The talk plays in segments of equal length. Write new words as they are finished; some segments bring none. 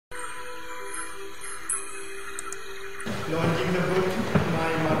launching the book in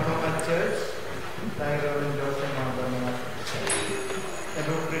my MarThoma Church, release-Rt.Rev.Joseph, Mar Barnabas Episcopa. A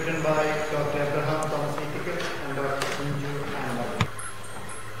book written by Dr. Abraham Thomas and Dr. Sunju and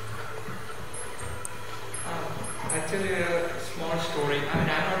Actually, a small story. I mean,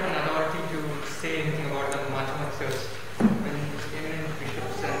 I'm not an authority to say anything about the MarThoma Church. When eminent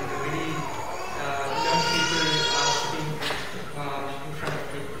bishops and very learned people are sitting in front of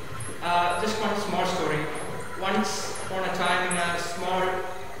me. Just one small story. Once upon a time in a small,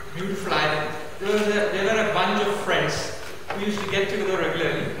 beautiful island, there were a bunch of friends who used to get together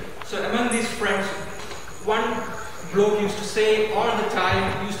regularly. So among these friends, one bloke used to say all the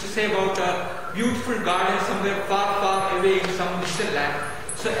time, used to say about a beautiful garden somewhere far, far away in some distant land.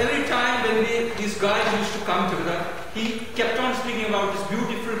 So every time when these guys used to come together, he kept on speaking about this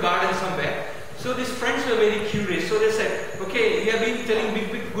beautiful garden somewhere. So these friends were very curious. So they said, okay, we have been telling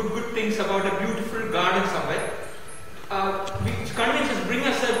good things about a beautiful garden somewhere. Convince us, bring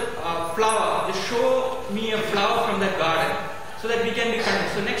us a flower. Just show me a flower from that garden so that we can be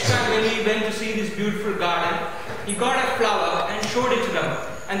convinced. So next time when we went to see this beautiful garden, he got a flower and showed it to them.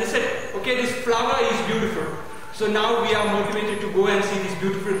 And they said, okay, this flower is beautiful. So now we are motivated to go and see this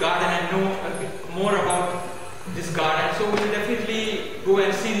beautiful garden and know a bit more about this garden. So we will definitely go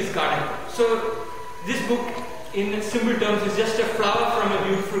and see this garden. So this book, in simple terms, is just a flower from a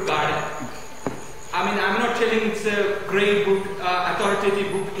beautiful garden. I mean, I'm not telling it's a great book,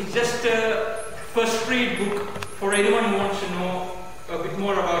 authoritative book. It's just a first read book for anyone who wants to know a bit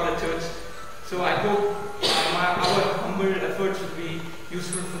more about the church. So I hope our humble efforts will be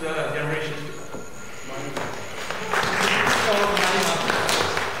useful for the generations to come.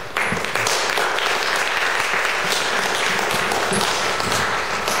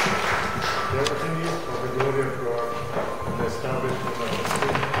 everything is for the glory of God and the establishment of the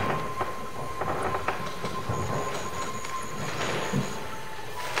Spirit.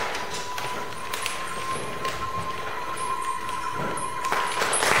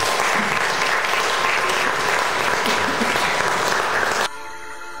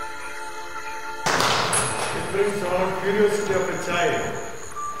 Brings on curiosity of a child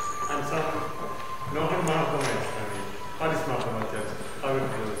and some non-Marthoma. What is MarThoma Church? How it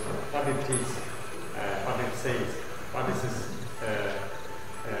goes, what it teaches, what it says, what is its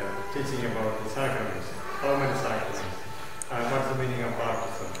teaching about the sacraments, how many sacraments, and what's the meaning of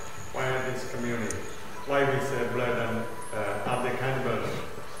baptism, why are this community, why we say blood and are they cannibals,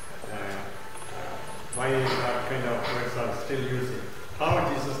 why that kind of words are still using, how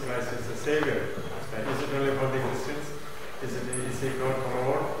Jesus Christ is the Savior. Is it only for the Christians? Is he God for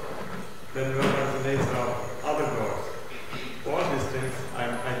all? Then what are the names of other gods? All these things, I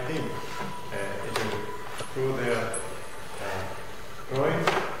think, it will, through their drawings,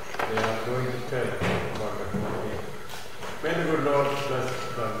 they are going to tell about the community. May the good Lord bless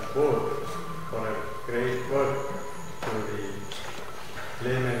them both for a great work to the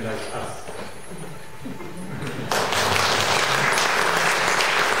laymen